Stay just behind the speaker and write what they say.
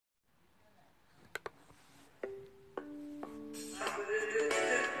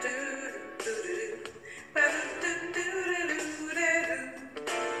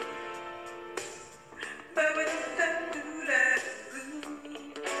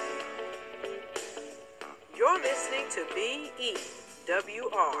You're listening to BEWR,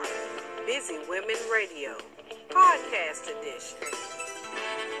 Busy Women Radio, Podcast Edition.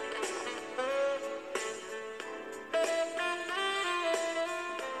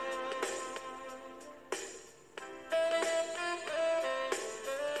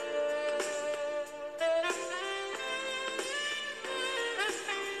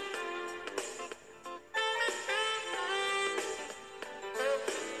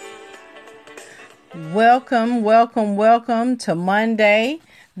 Welcome to Monday.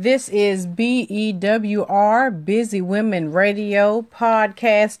 This is BEWR, Busy Women Radio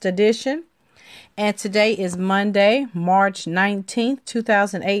Podcast Edition. And today is Monday, March 19th,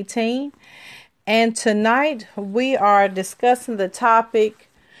 2018. And tonight we are discussing the topic,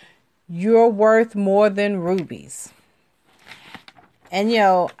 You're Worth More Than Rubies. And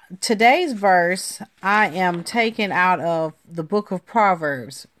today's verse I am taking out of the book of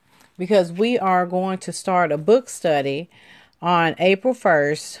Proverbs, because we are going to start a book study on April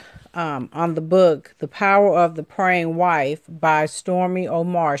 1st on the book, The Power of the Praying Wife by Stormy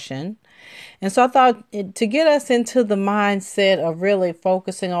Omartian. And so I thought to get us into the mindset of really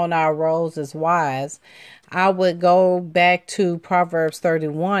focusing on our roles as wives, I would go back to Proverbs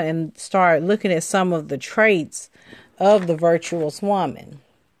 31 and start looking at some of the traits of the virtuous woman.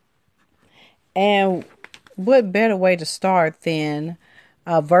 And what better way to start than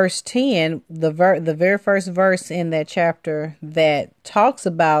verse 10, the very first verse in that chapter that talks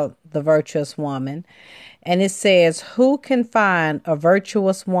about the virtuous woman. And it says, "Who can find a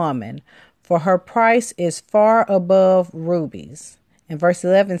virtuous woman? For her price is far above rubies." And verse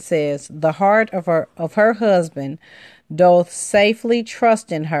 11 says, "The heart of her husband doth safely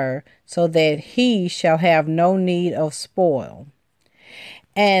trust in her, so that he shall have no need of spoil."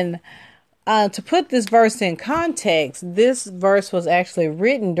 And to put this verse in context, this verse was actually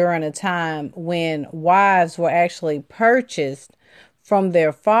written during a time when wives were actually purchased from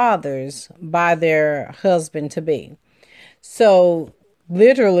their fathers by their husband-to-be. So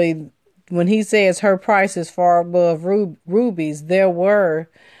literally, when he says her price is far above rubies, there were,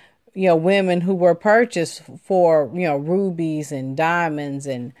 women who were purchased for, rubies and diamonds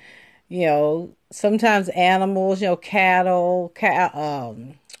and, sometimes animals, cattle,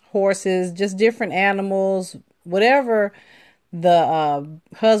 horses, just different animals, whatever the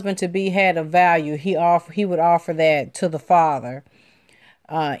husband-to-be had of value, he would offer that to the father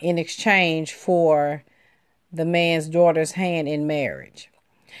in exchange for the man's daughter's hand in marriage.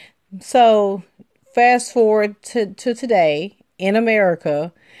 So fast forward to today in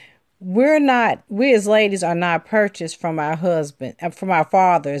America, we as ladies are not purchased from our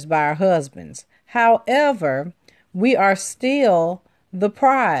fathers by our husbands. However, we are still the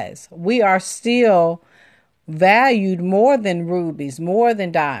prize. We are still valued more than rubies, more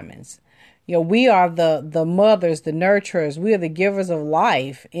than diamonds. We are the mothers, the nurturers. We are the givers of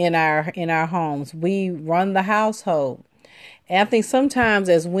life in our homes. We run the household. And I think sometimes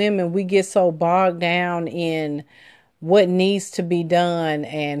as women, we get so bogged down in what needs to be done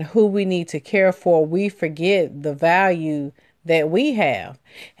and who we need to care for, we forget the value that we have.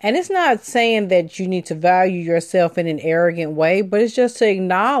 And it's not saying that you need to value yourself in an arrogant way, but it's just to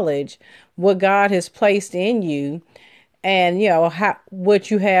acknowledge what God has placed in you and,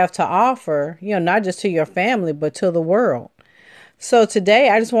 what you have to offer, not just to your family, but to the world. So today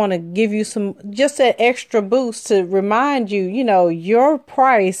I just want to give you just that extra boost to remind you, your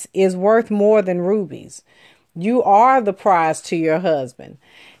price is worth more than rubies. You are the prize to your husband.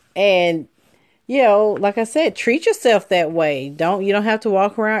 And like I said, treat yourself that way. You don't have to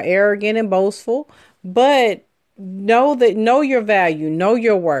walk around arrogant and boastful, but know your value, know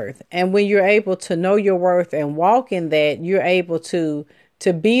your worth. And when you're able to know your worth and walk in that, you're able to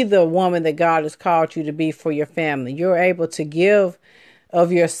be the woman that God has called you to be for your family. You're able to give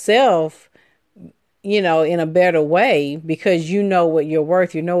of yourself, in a better way because you know what you're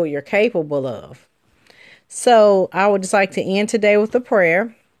worth. You know what you're capable of. So I would just like to end today with a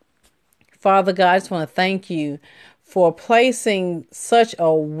prayer. Father God, I just want to thank you for placing such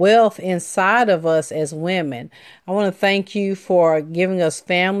a wealth inside of us as women. I want to thank you for giving us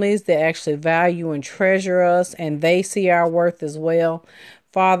families that actually value and treasure us, and they see our worth as well.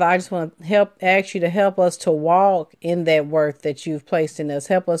 Father, I just want to ask you to help us to walk in that worth that you've placed in us.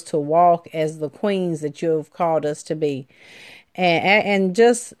 Help us to walk as the queens that you have called us to be. And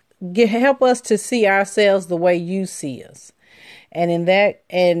just help us to see ourselves the way you see us.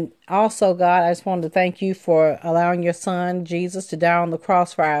 And also, God, I just wanted to thank you for allowing your son, Jesus, to die on the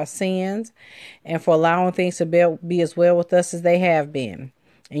cross for our sins and for allowing things to be as well with us as they have been.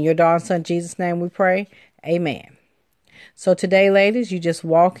 In your darling son, Jesus' name we pray. Amen. So today, ladies, you just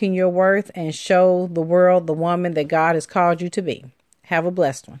walk in your worth and show the world the woman that God has called you to be. Have a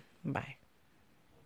blessed one. Bye.